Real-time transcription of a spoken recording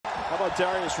How about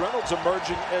Darius Reynolds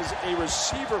emerging as a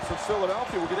receiver for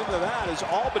Philadelphia? We'll get into that as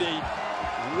Albany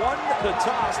won the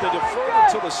toss. They deferred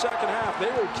until the second half.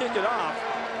 They will kick it off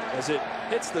as it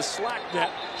hits the slack net.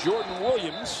 Jordan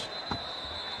Williams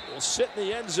will sit in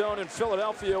the end zone, and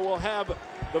Philadelphia will have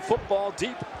the football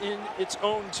deep in its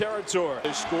own territory.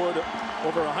 They scored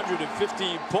over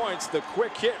 115 points. The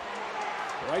quick hit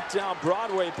right down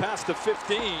Broadway past the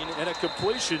 15, and a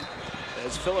completion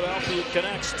as Philadelphia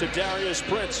connects to Darius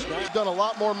Prince. He's done a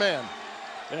lot more man.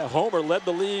 Yeah, Homer led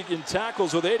the league in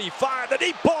tackles with 85. The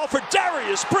deep ball for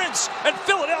Darius Prince, and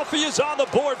Philadelphia's on the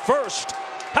board first.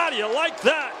 How do you like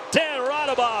that? Dan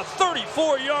Radaba,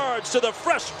 34 yards to the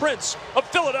Fresh Prince of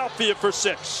Philadelphia for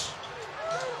 6.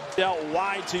 Out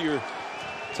wide to your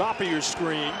top of your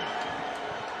screen.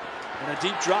 And a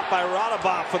deep drop by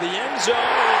Radaba for the end zone,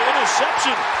 and an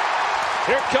interception.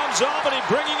 Here comes Albany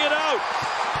bringing it out.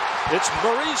 It's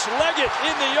Maurice Leggett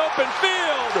in the open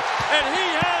field, and he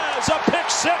has a pick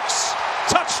 6.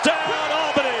 Touchdown,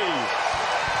 Albany.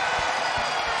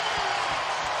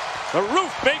 The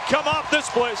roof may come off this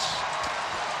place.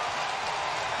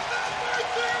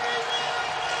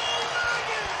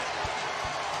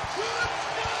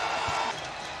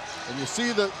 And you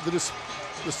see the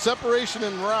separation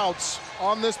in routes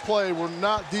on this play were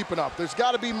not deep enough. There's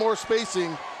got to be more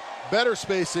spacing, better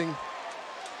spacing.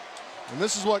 And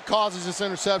this is what causes this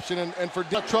interception, and for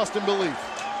trust and belief.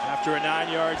 After a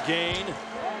 9-yard gain,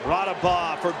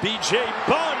 Radaba for B.J.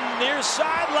 Bunn near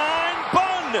sideline.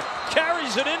 Bunn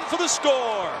carries it in for the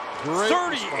score. Great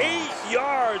 38 response.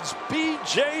 yards.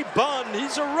 B.J. Bunn.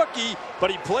 He's a rookie, but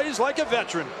he plays like a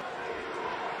veteran.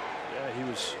 Yeah, he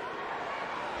was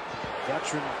a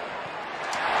veteran.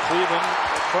 Cleveland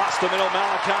across the middle.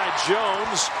 Malachi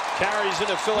Jones carries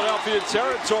into Philadelphia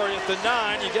territory at the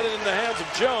 9. You get it in the hands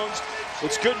of Jones.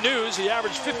 It's good news. He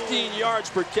averaged 15 yards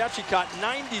per catch. He caught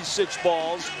 96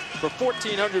 balls for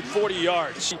 1,440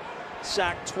 yards. He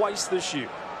sacked twice this year.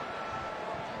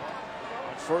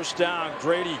 On first down,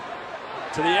 Grady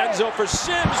to the end zone for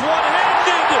Sims.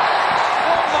 One-handed.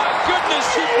 Oh my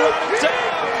goodness, he brought it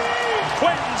down.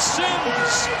 Quentin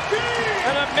Sims.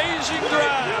 An amazing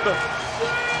grab.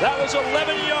 That was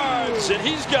 11 yards, and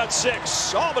he's got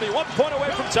 6. Albany 1 point away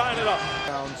from tying it up.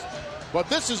 But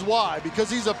this is why, because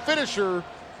he's a finisher.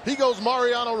 He goes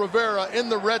Mariano Rivera in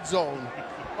the red zone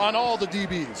on all the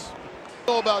DBs.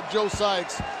 Know about Joe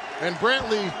Sykes, and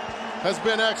Brantley has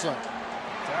been excellent.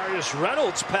 Darius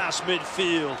Reynolds past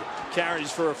midfield,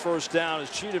 carries for a first down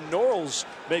as Cheatham Norrells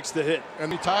makes the hit.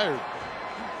 And he tired.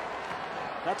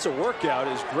 That's a workout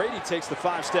as Grady takes the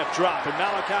 5-step drop, and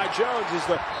Malachi Jones is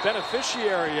the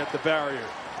beneficiary at the barrier.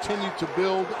 Continue to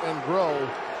build and grow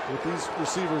with these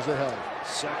receivers they have.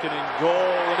 Second and goal,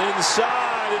 and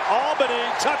inside at Albany,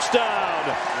 touchdown.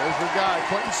 There's the guy,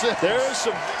 Quentin Sims. There's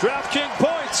some DraftKings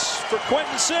points for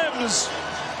Quentin Sims.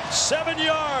 7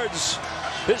 yards,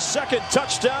 his second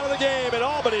touchdown of the game, and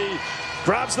Albany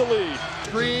grabs the lead.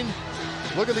 Screen,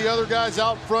 look at the other guys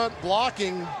out front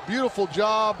blocking. Beautiful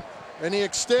job, and he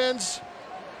extends.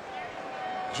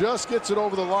 Just gets it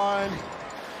over the line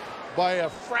by a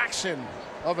fraction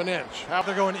of an inch. How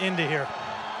they're going into here.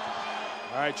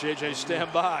 All right, JJ,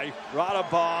 stand by.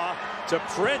 Radaba to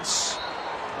Prince.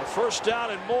 A first down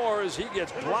and more as he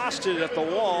gets blasted at the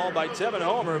wall by Tevin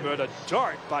Homer, but a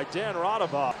dart by Dan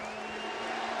Radaba.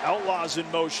 Outlaws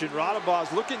in motion. Radaba's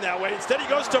looking that way. Instead, he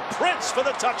goes to Prince for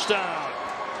the touchdown.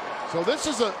 So this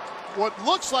is what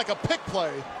looks like a pick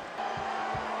play.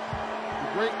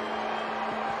 The great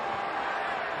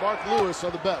Mark Lewis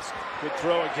are the best. Good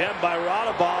throw again by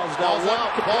Radaba. Now Ball's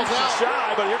out. Ball's out.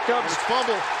 Shy, but here comes It's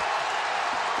fumble.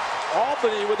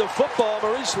 Albany with the football.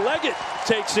 Maurice Leggett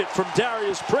takes it from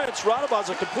Darius Prince. Radaba's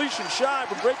a completion shy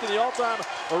from breaking the all-time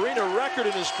arena record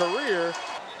in his career.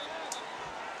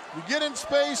 You get in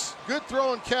space, good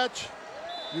throw and catch.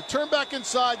 You turn back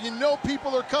inside, you know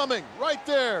people are coming. Right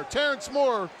there, Terrence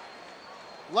Moore,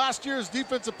 last year's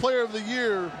Defensive Player of the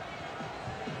Year,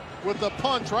 with the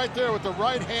punch right there with the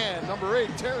right hand. Number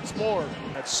 8, Terrence Moore.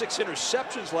 Had 6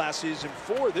 interceptions last season,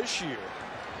 4 this year.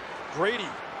 Grady,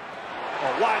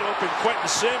 a wide open Quentin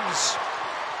Sims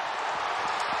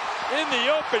in the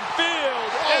open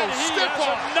field, and he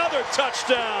has another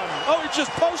touchdown. Oh, he just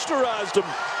posterized him.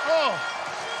 Oh.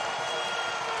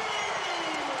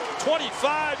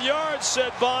 25 yards,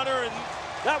 said Bonner, and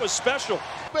that was special.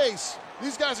 Space.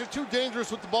 These guys are too dangerous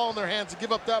with the ball in their hands to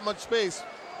give up that much space.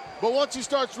 But once he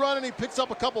starts running, he picks up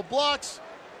a couple blocks,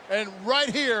 and right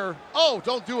here, oh,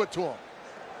 don't do it to him.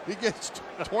 He gets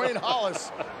Dwayne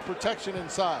Hollis protection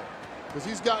inside because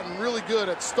he's gotten really good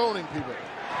at stoning people.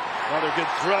 Another good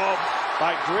throw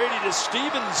by Grady to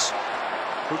Stevens.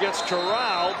 who gets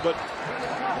corralled, but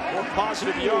more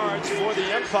positive yards for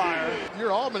the Empire.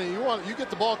 You're Albany, you get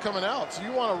the ball coming out, so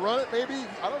you want to run it maybe.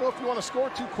 I don't know if you want to score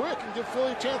too quick and give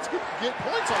Philly a chance to get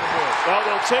points on the board. Well,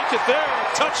 they'll take it there.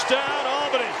 Touchdown,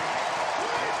 Albany.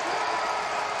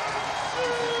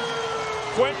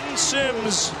 Quentin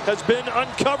Sims has been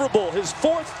uncoverable. His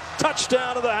 4th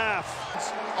touchdown of the half.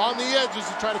 On the edges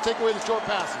to try to take away the short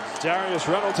passes. Darius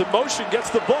Reynolds in motion, gets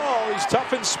the ball. He's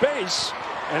tough in space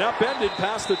and upended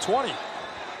past the 20.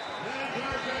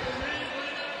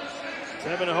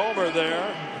 Devin Homer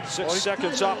there, 6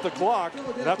 seconds off the clock.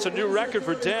 That's a new record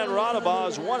for Dan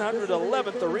Rodabaugh's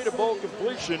 111th Arena Bowl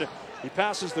completion. He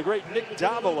passes the great Nick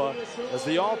Davila as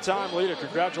the all-time leader.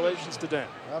 Congratulations to Dan.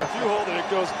 If you hold it, it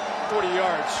goes 40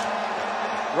 yards.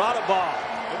 Rodabaugh,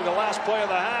 maybe the last play of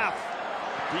the half.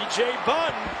 DJ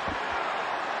Bunn.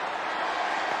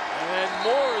 And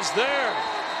Moore is there.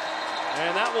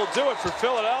 And that will do it for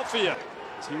Philadelphia.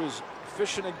 He was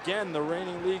efficient again, the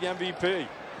reigning league MVP.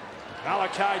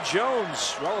 Malachi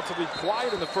Jones, relatively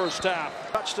quiet in the first half.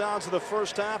 Touchdowns in the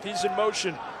first half, he's in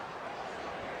motion.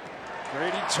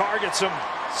 Grady targets him.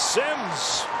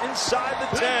 Sims inside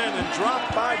the 10 and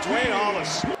dropped by Dwayne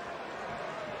Hollis.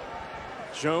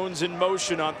 Jones in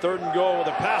motion on 3rd and goal with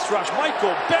a pass rush.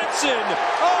 Michael Benson.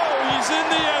 Oh, he's in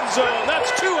the end zone.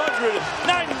 That's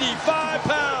 295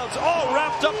 pounds, all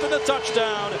wrapped up in the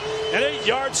touchdown. An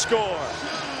 8-yard score.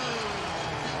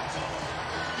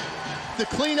 To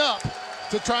clean up,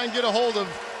 to try and get a hold of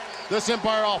this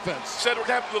Empire offense. Said we're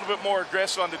going to have a little bit more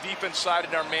aggressive on the defense side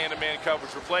in our man-to-man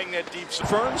coverage. We're playing that deep.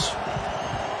 Ferns.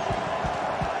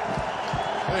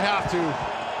 They have to.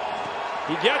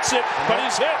 He gets it, but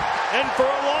he's hit, and for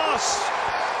a loss.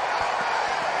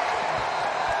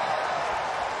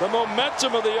 The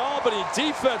momentum of the Albany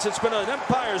defense, it's been an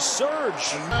Empire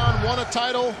surge. Won a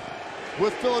title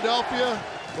with Philadelphia,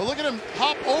 but look at him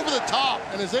hop over the top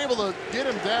and is able to get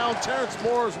him down. Terrence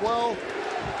Moore as well.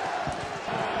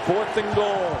 4th and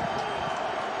goal.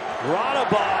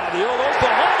 Rodabaugh, the old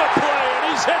Oklahoma play,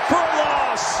 and he's hit for a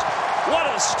loss. What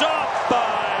a stop by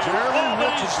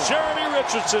Albany's Jeremy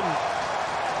Richardson.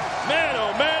 Man,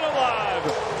 oh man alive.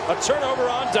 A turnover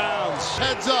on downs.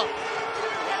 Heads up.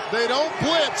 They don't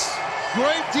blitz.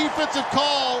 Great defensive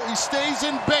call. He stays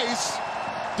in base.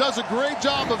 Does a great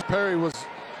job of. Perry was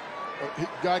a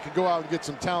guy could go out and get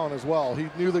some talent as well. He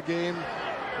knew the game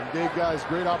and gave guys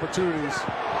great opportunities.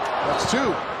 That's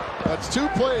 2. That's 2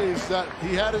 plays that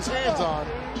he had his hands on.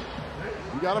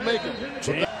 You got to make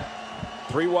it.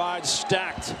 3 wide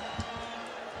stacked.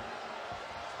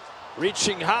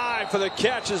 Reaching high for the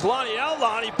catch is Lonnie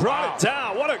Outlaw. He brought it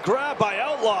down. What a grab by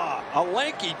Outlaw. A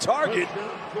lanky target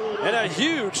and a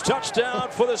huge touchdown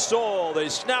for the Soul. They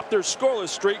snapped their scoreless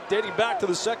streak dating back to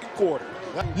the 2nd quarter.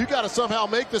 You got to somehow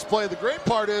make this play. The great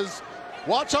part is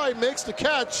watch how he makes the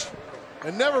catch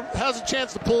and never has a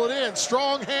chance to pull it in.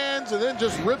 Strong hands and then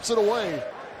just rips it away.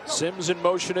 Sims in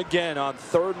motion again on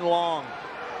 3rd and long.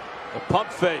 The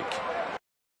pump fake.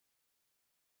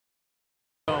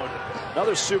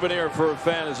 Another souvenir for a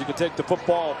fan is you can take the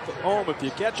football home if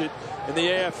you catch it in the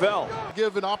AFL.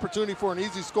 Give an opportunity for an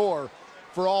easy score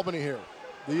for Albany here.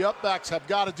 The upbacks have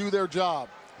got to do their job.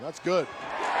 That's good.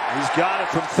 He's got it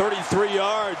from 33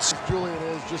 yards. Julian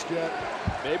is just yet.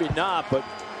 Maybe not, but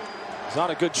he's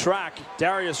on a good track.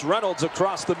 Darius Reynolds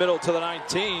across the middle to the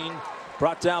 19.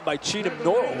 Brought down by Cheatham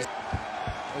Norrell.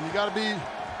 And you got to be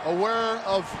aware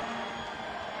of.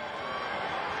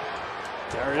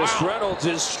 Darius Reynolds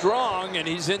is strong, and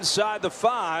he's inside the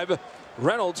 5.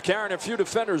 Reynolds carrying a few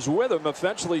defenders with him,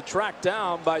 eventually tracked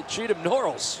down by Cheatham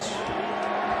Norrells.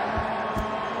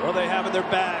 What do they have in their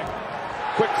bag?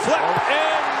 Quick flip,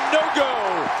 and no go.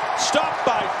 Stopped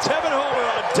by Tevin Homer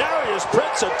on Darius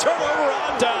Prince, a turnover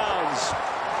on downs.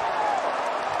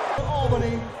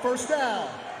 Albany, 1st down.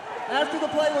 After the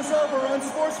play was over,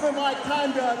 unsportsmanlike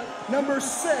conduct, number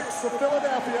 6 of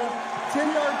Philadelphia,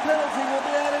 10-yard penalty will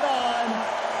be added on.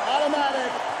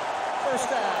 Automatic, 1st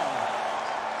down.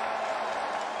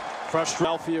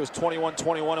 Philadelphia was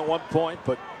 21-21 at one point,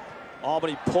 but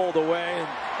Albany pulled away, and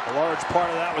a large part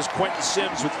of that was Quentin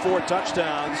Sims with 4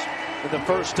 touchdowns in the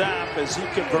first half as he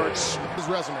converts. His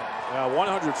resume.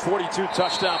 142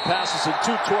 touchdown passes in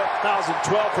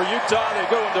 2012 for Utah. They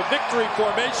go into victory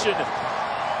formation.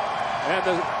 And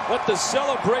let the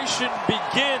celebration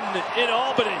begin in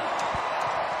Albany.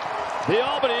 The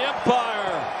Albany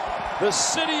Empire, the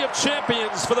city of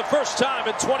champions for the first time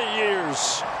in 20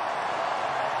 years.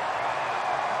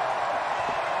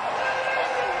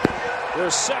 Their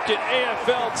 2nd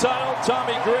AFL title.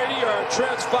 Tommy Grady, our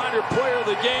Transfinder player of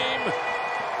the game.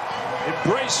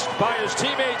 Embraced by his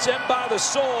teammates and by the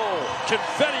soul,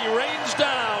 confetti rains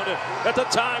down at the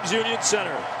Times Union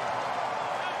Center.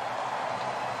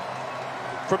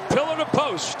 From pillar to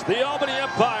post, the Albany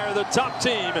Empire, the top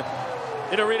team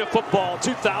in Arena Football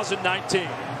 2019.